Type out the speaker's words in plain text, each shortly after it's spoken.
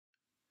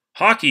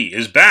Hockey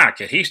is back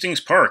at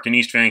Hastings Park in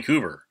East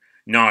Vancouver.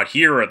 Not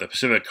here at the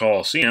Pacific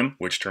Coliseum,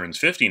 which turns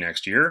 50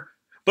 next year,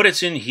 but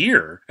it's in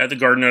here at the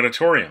Garden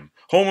Auditorium,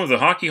 home of the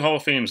Hockey Hall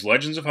of Fame's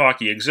Legends of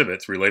Hockey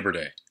exhibit through Labor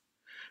Day.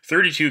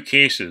 32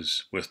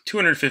 cases with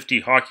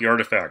 250 hockey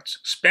artifacts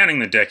spanning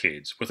the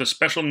decades with a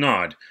special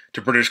nod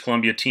to British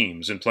Columbia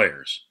teams and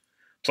players,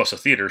 plus a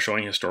theater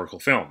showing historical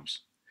films.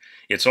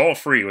 It's all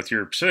free with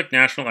your Pacific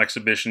National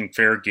Exhibition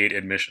Fair gate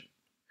admission.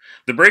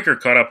 theBreaker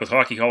caught up with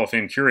Hockey Hall of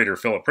Fame curator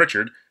Philip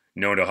Pritchard,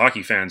 known to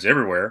hockey fans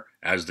everywhere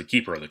as the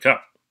keeper of the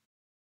cup.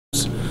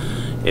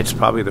 It's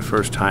probably the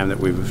first time that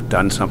we've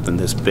done something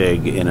this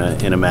big in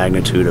a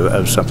magnitude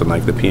of something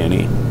like the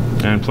PNE.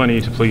 And plenty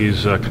to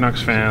please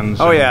Canucks fans.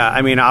 Oh yeah,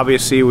 I mean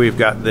obviously we've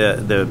got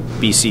the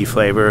BC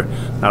flavor,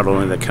 not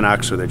only the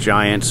Canucks or the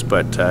Giants,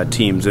 but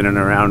teams in and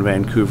around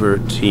Vancouver,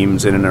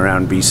 teams in and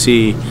around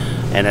BC,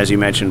 and as you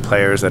mentioned,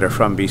 players that are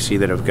from BC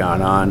that have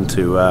gone on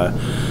to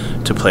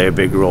play a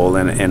big role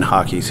in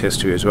hockey's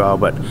history as well.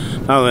 But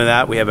not only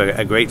that, we have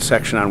a great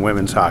section on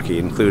women's hockey,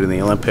 including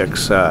the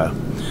Olympics,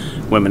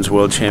 women's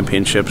world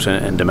championships,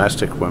 and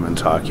domestic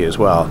women's hockey as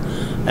well.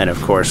 And of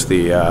course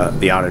the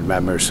honored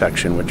members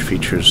section, which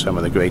features some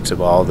of the greats of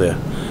all the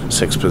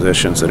 6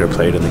 positions that are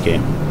played in the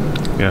game.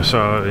 Yeah,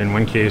 so in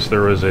one case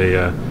there was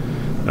a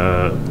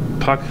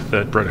puck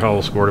that Brett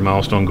Hull scored a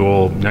milestone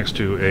goal next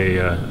to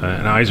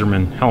an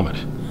Iserman helmet.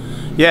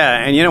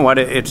 Yeah, and you know what?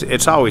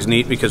 It's always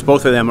neat because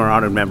both of them are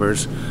honored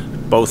members,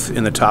 both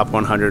in the top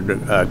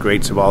 100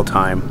 greats of all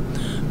time,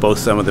 both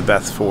some of the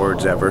best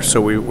forwards ever. So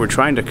we're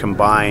trying to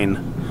combine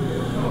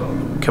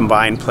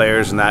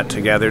players and that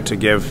together to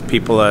give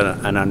people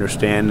an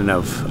understanding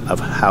of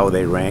how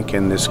they rank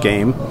in this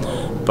game.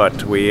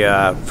 But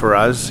for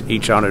us,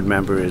 each honored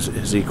member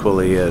is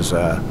equally as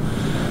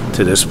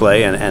to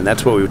display, and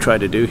that's what we've tried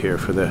to do here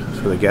for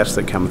the guests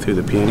that come through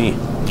the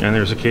PNE. And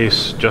there's a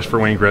case just for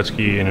Wayne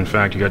Gretzky, and in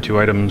fact you got 2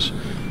 items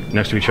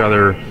next to each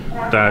other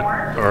that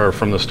are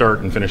from the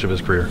start and finish of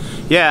his career.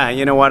 Yeah,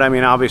 you know what, I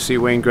mean obviously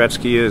Wayne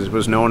Gretzky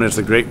was known as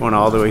the great one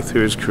all the way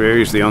through his career.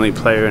 He's the only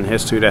player in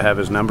history to have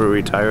his number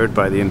retired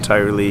by the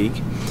entire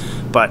league.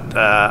 But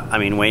I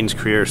mean Wayne's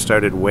career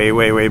started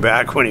way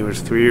back when he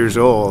was 3 years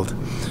old,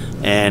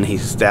 and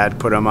his dad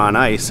put him on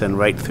ice and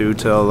right through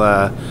till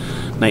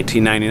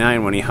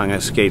 1999 when he hung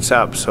his skates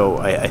up. So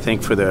I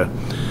think for the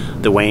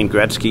Wayne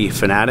Gretzky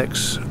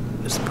fanatics,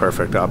 it's the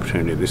perfect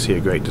opportunity to see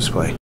a great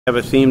display. We have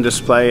a themed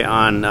display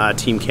on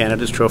Team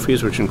Canada's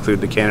trophies, which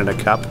include the Canada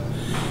Cup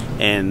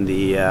and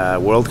the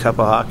World Cup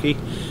of Hockey,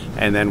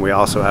 and then we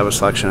also have a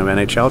selection of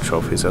NHL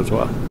trophies as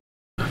well.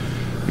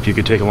 If you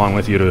could take along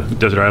with you to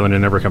Desert Island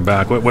and never come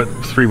back, what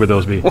 3 would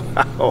those be?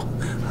 Wow.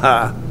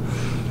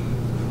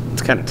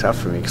 It's kind of tough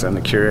for me because I'm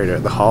the curator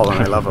at the hall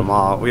and I love them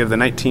all. We have the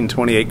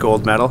 1928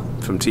 gold medal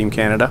from Team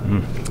Canada.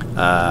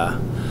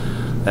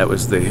 That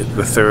was the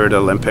 3rd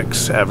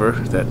Olympics ever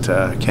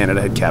that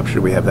Canada had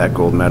captured. We have that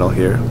gold medal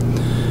here.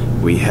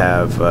 We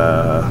have,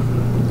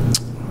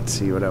 let's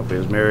see what else.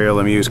 There's Mario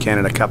Lemieux's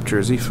Canada Cup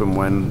jersey from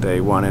when they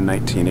won in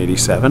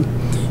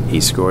 1987. He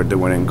scored the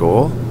winning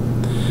goal.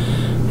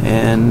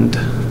 And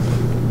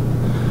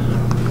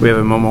we have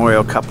a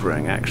Memorial Cup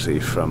ring actually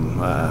from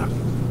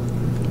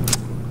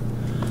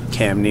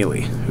Cam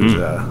Neely, who's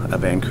a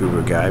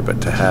Vancouver guy,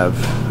 but to have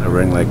a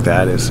ring like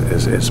that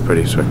is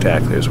pretty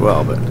spectacular as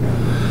well. But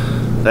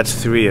that's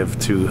 3 of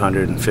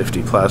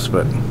 250 plus,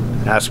 but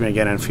ask me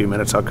again in a few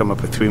minutes, I'll come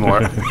up with 3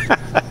 more.